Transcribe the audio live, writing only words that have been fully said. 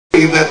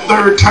say that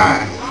third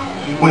time,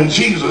 when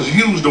Jesus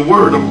used the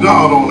word of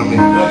God on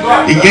him,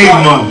 he gave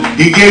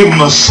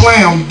him a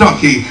slam dunk.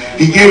 He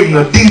gave him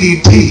a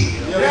DDT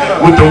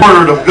with the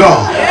word of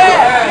God.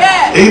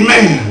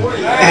 Amen.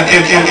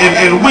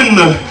 And when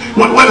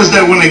what is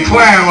that when they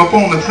climb up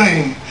on the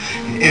thing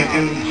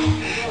and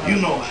you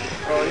know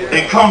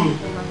they come.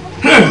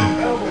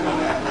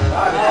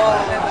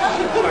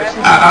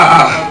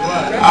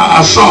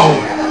 I saw,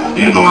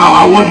 you know,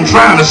 I wasn't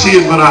trying to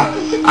see it, but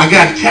I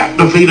got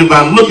captivated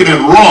by looking at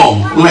Raw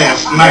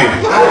last night.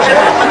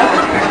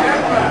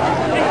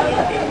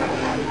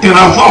 And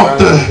I thought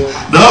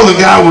the other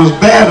guy was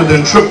badder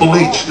than Triple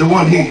H, the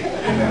one he.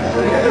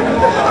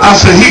 I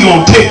said, he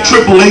gonna take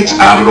Triple H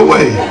out of the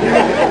way.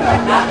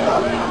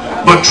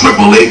 But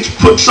Triple H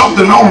put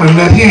something on him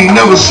that he ain't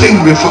never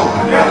seen before.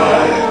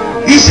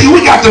 You see,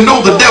 we got to know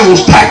the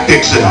devil's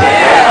tactics.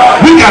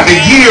 We got to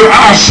gear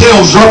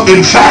ourselves up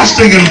in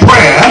fasting and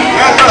prayer.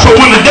 So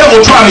when the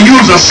devil try to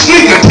use a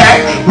sneak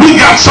attack, we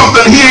got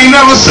something he ain't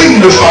never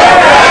seen before.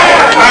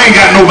 I ain't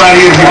got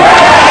nobody in here.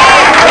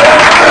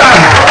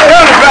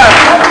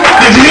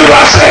 Did you hear what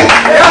I said?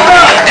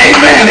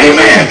 Amen,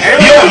 amen.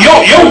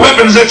 Your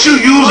weapons that you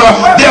use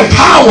they're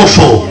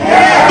powerful.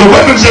 The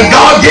weapons that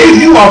God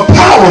gave you are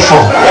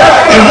powerful.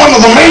 And one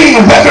of the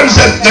main weapons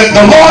that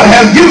the Lord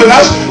has given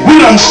us, we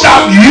done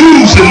stopped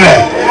using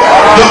that.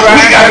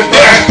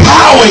 There's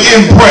power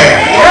in prayer.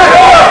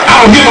 I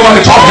don't hear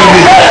nobody talking to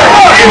me.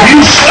 If you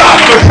stop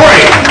to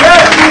pray,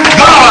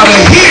 God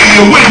will hear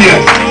you when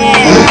you.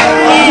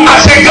 I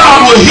say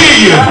God will hear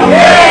you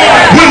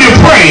when you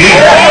pray.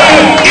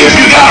 If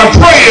you gotta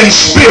pray in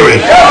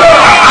spirit.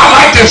 I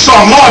like that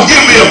song. Lord,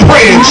 give me a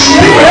praying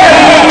spirit.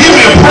 Give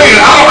me a prayer.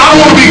 I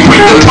don't want to be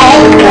quick to talk.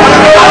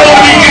 I don't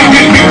want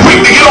to be quick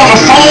to get on the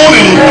phone,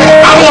 and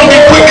I don't want to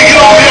be quick to get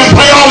on there and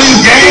play all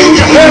these games.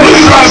 Look,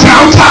 you try to say,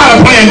 I'm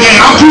tired of playing games.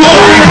 I'm too old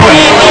to be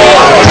playing.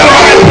 Tell them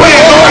I didn't play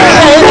it.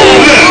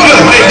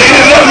 They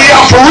didn't let me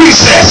out for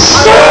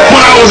recess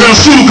when I was in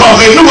school because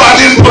they knew I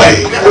didn't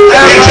play.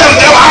 They tell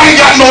them I ain't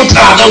got no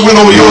time. That went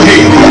over your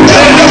head.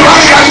 Tell them I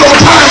ain't got no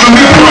time to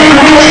be praying.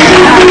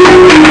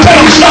 Tell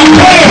them stop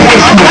playing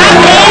with me.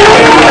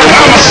 And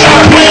I'm going to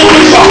stop playing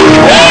with God.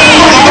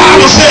 The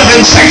Bible says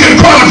in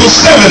 2 Chronicles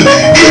 7,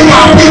 if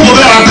my people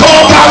that are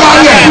called by my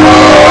name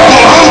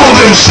will humble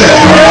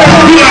themselves.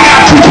 You done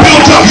got too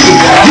built up.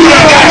 You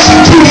done got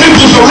some two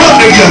nipples to rub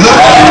together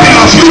and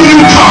a few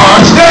new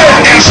cars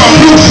and some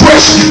new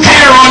fresh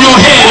hair on your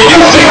head. And you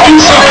think you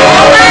something.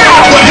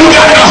 But you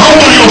got to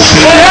humble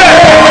yourself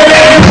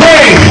and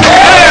pray.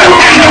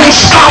 And don't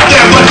stop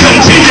there, but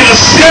continue to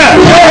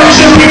sin.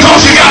 Just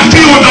because you got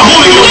filled with the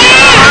Holy Ghost,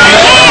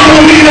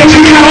 don't mean that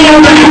you got all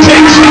that it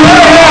takes.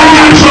 I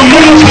got some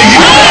more for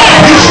you.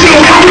 You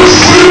still got to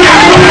seek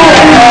after more.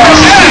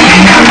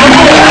 Seek after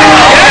more.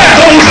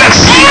 Those that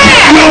seek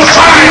will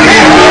find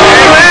him.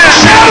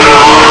 Shout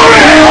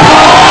glory.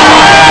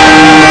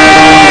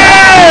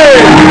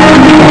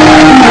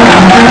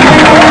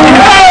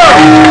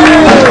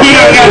 We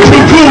done got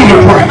too cool to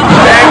pray.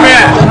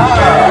 Amen.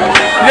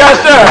 Yes,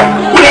 sir.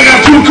 We done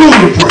got too cool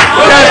to pray.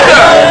 Yes,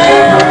 sir.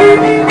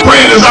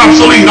 Praying is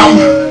obsolete.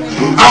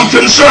 I'm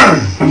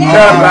concerned.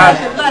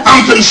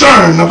 I'm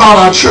concerned about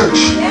our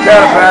church.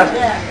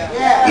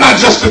 Not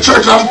just the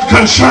church. I'm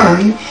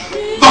concerned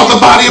about the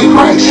body of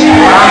Christ.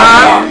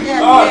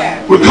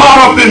 We're caught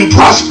up in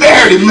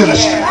prosperity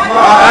ministry.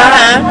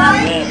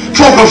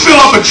 Folk will fill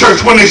up a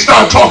church when they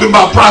start talking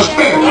about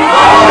prosperity.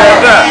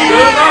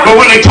 But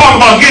when they talk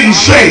about getting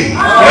saved,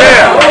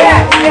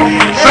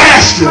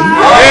 fasting,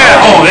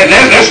 oh,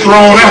 that's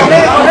thrown out.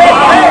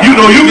 You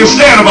know, you can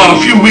stand about a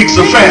few weeks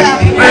of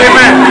fasting.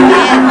 Amen.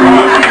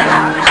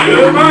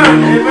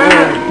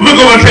 Look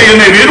over and tell your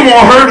neighbor, it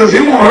won't hurt us.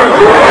 It won't hurt us.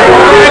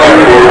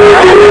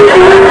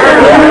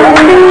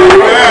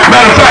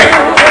 Matter of fact,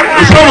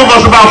 some of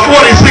us about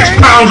 46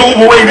 pounds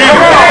overweight.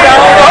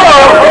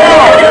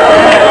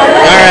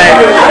 Alright.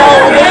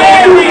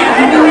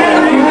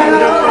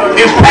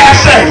 It's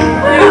passe.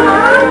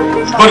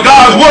 But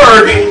God's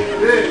word,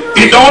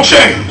 it don't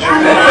change.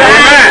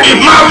 If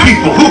my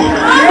people, who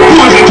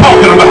is he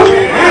talking about?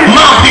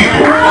 My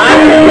people.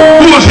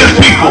 Who is his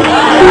people?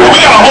 We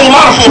got a whole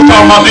lot of folks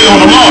talking about they on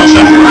the Lord's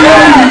side.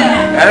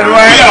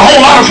 We got a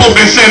whole lot of folks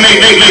that saying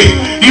they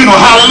you know,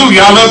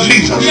 hallelujah, I love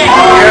Jesus.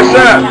 Yes,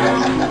 sir.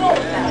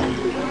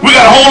 We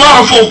got a whole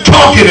lot of folks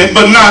talking it,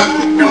 but not.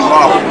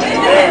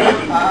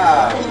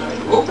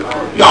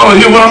 Y'all don't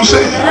hear what I'm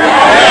saying?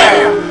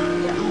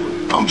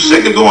 I'm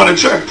sick of going to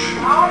church,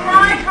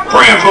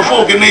 praying for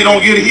folk and they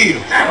don't get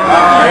healed.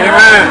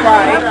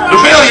 The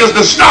failures,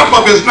 the stop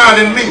up is not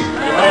in me.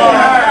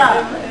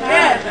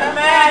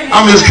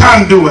 I'm his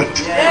conduit.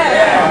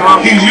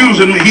 He's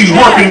using me. He's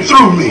working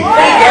through me.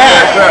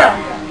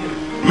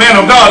 Man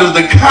of God is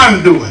the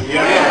conduit.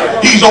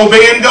 He's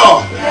obeying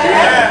God.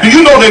 Do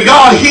you know that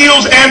God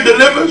heals and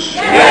delivers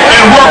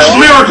and works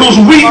miracles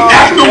week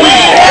after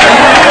week?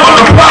 But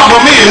the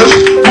problem is,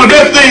 when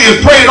that thing is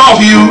prayed off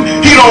of you,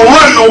 he don't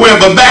run nowhere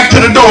but back to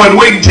the door and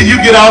wait until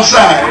you get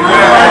outside.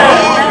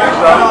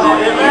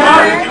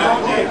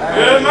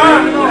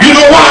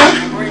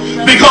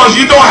 because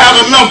you don't have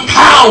enough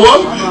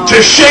power to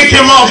shake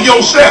him off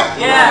yourself.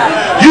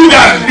 You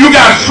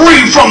got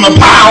free from the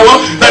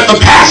power that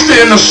the pastor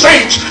and the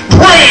saints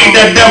prayed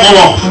that devil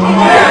off.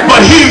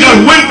 But he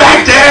just went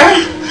back there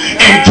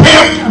and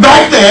camped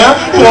back there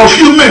for a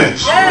few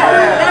minutes.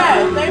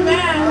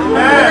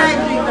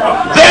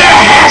 There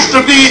has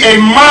to be a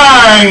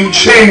mind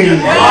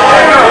change.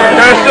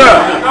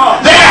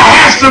 There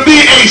has to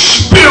be a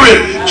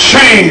spirit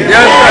change.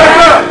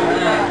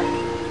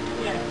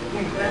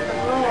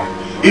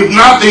 If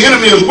not, the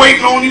enemy is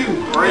waiting on you.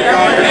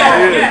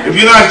 If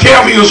you're not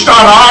careful, you'll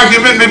start an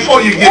argument before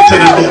you get to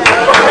the devil.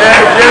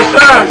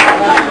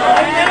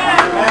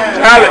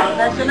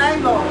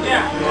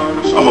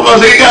 Some of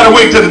us ain't got to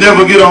wait till the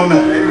devil get on that.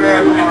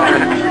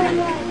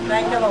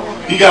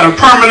 He got a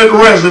permanent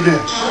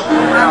residence.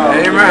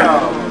 Amen.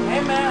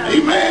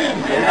 Amen.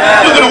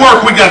 Look at the work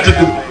we got to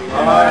do.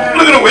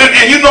 Look at the work.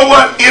 And you know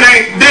what? It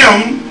ain't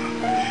them.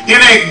 It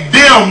ain't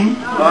them.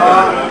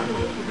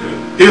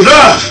 It's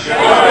us.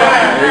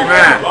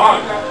 Amen.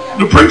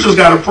 The preachers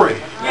got to pray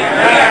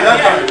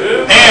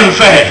and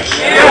fast.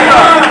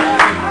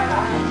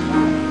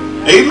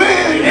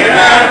 Amen.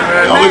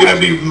 Y'all looking at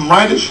me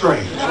mighty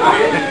strange.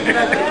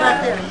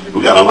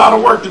 We got a lot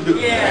of work to do.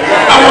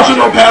 I want you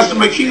to know, Pastor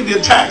McKee, the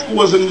attack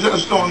wasn't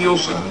just on your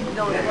son.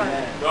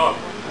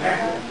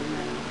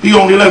 He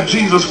only left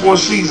Jesus for a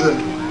season.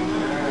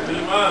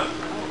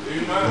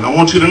 And I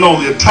want you to know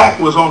the attack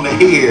was on the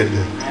head.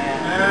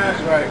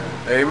 That's right.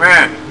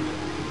 Amen.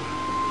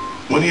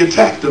 When he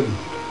attacked him,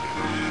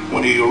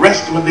 when they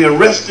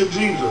arrested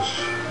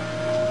Jesus,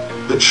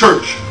 the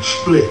church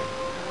split.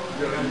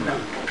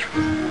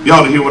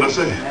 Y'all hear what I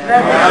said?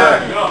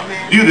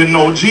 You didn't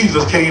know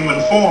Jesus came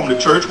and formed the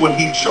church when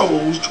he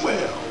chose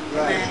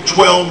 12.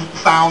 12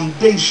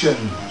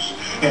 foundations.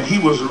 And he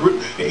was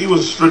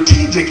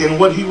strategic in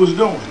what he was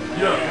doing.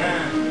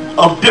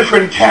 Of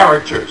different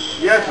characters.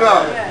 Yes,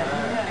 sir.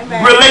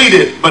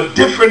 Related, but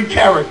different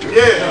characters.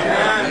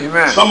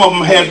 Amen. Some of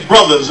them had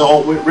brothers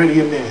already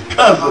in there,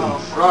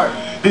 cousins. Right.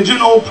 Did you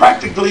know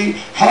practically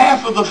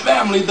half of the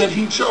family that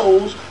he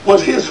chose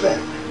was his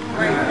family?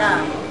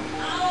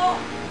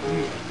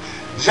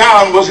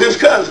 John was his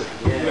cousin.